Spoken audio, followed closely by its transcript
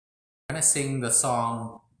gonna sing the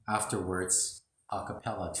song afterwards a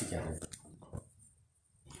cappella together.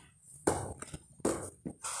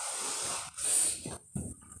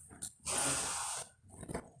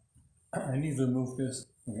 I need to move this,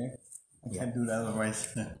 okay? I can't do that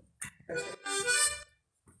otherwise.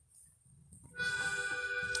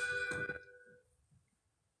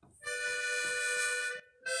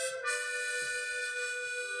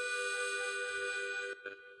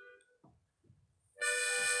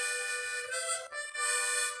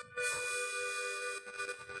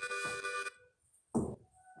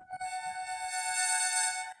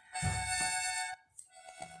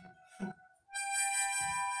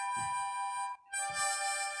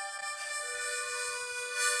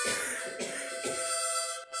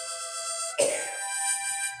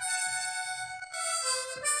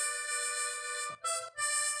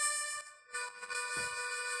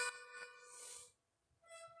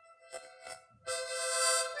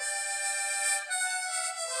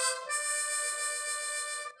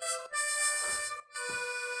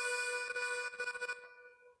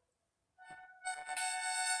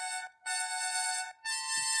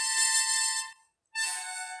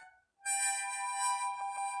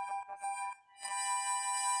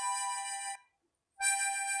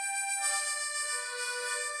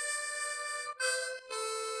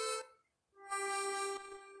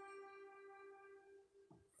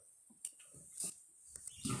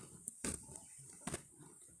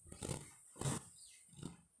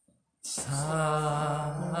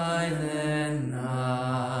 Silent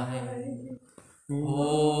night,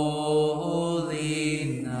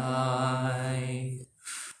 holy night,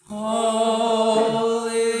 all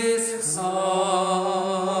is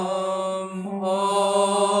calm,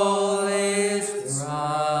 all is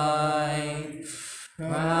bright,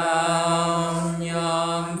 round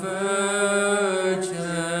young virgin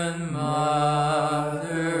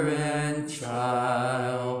mother and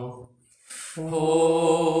child.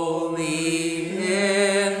 Holy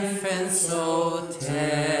infant, so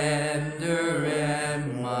tender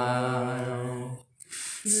and mild,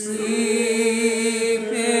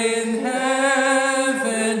 sleep in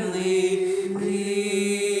heavenly peace,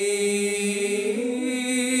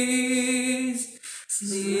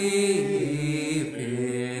 sleep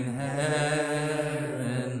in heavenly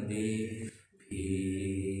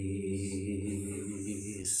peace.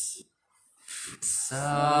 Silent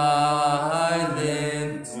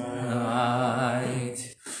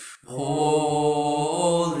night,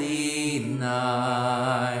 holy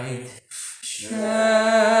night, shepherds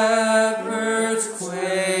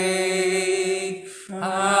quake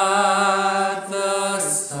at the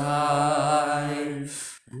sight,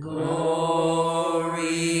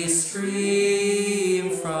 glory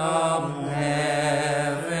stream from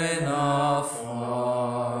heaven afar.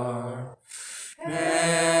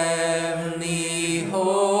 Heavenly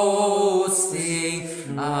hope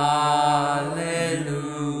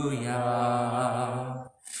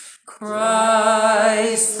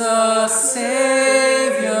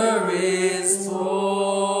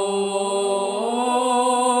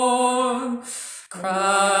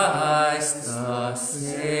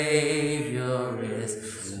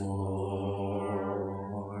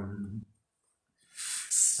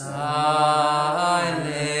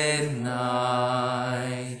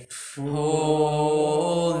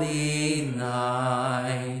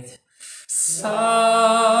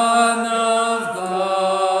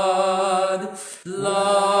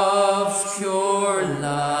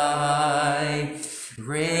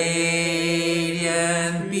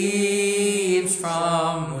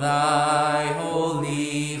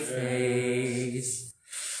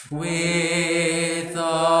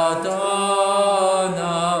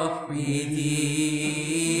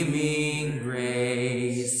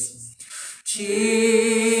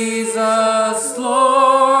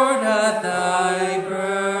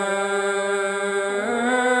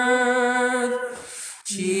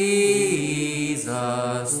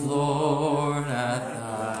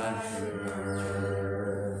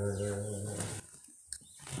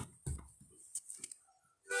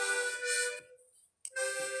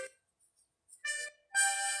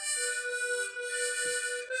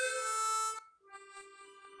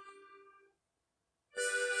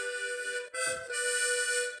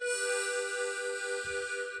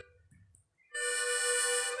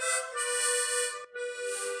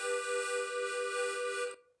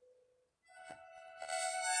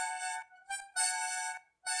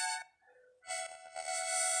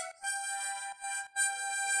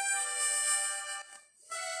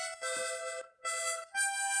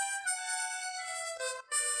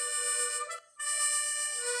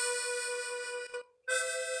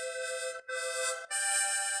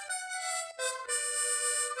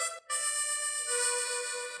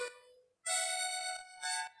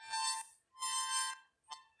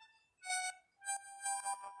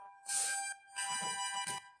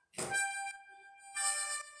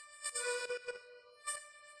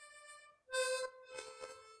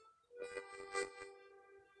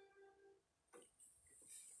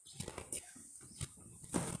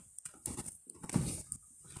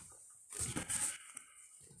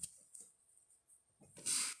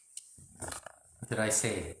did I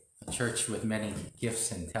say? A church with many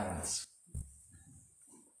gifts and talents.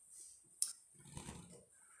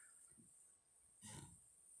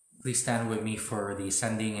 Please stand with me for the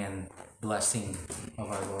sending and blessing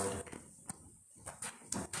of our Lord.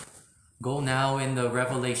 Go now in the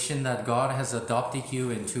revelation that God has adopted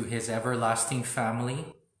you into his everlasting family.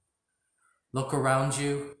 Look around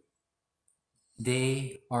you.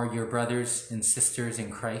 They are your brothers and sisters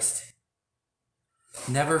in Christ.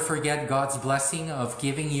 Never forget God's blessing of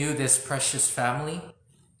giving you this precious family.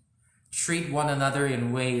 Treat one another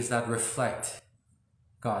in ways that reflect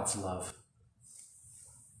God's love.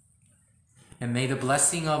 And may the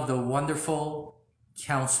blessing of the wonderful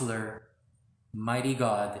Counselor, mighty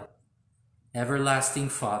God, everlasting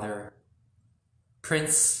Father,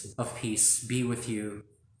 Prince of Peace, be with you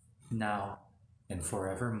now and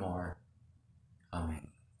forevermore. Amen.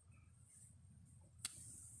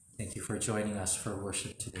 Thank you for joining us for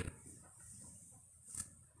worship today.